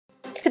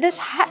this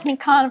Hackney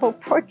Carnival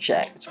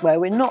project, where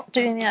we're not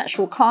doing the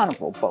actual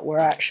carnival, but we're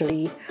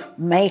actually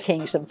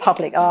making some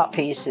public art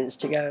pieces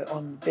to go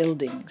on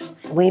buildings.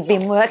 We've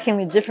been working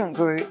with different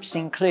groups,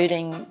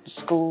 including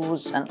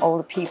schools and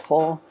older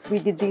people. We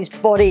did these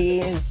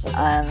bodies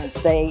and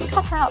they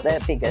cut out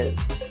their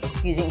figures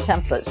using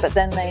templates, but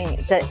then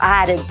they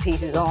added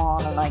pieces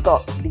on, and I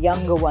got the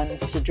younger ones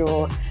to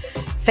draw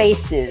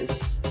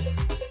faces.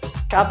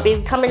 I've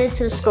been coming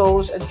into the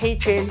schools and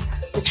teaching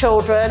the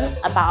children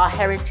about our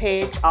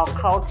heritage, our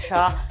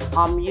culture,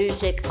 our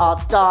music, our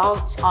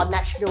dance, our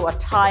national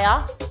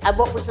attire. And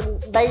what was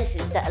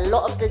amazing, that a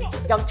lot of the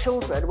young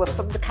children were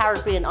from the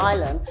Caribbean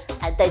island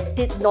and they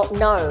did not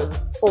know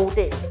all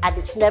this, and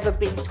it's never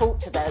been taught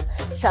to them.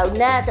 So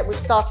now that we've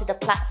started a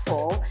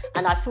platform,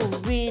 and I feel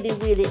really,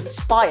 really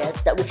inspired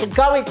that we can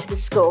go into the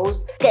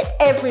schools, get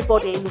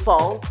everybody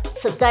involved,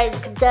 so they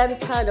can then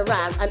turn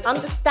around and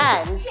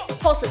understand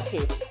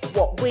positive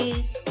what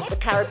we, the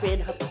Caribbean,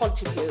 have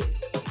contributed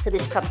to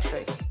this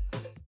country.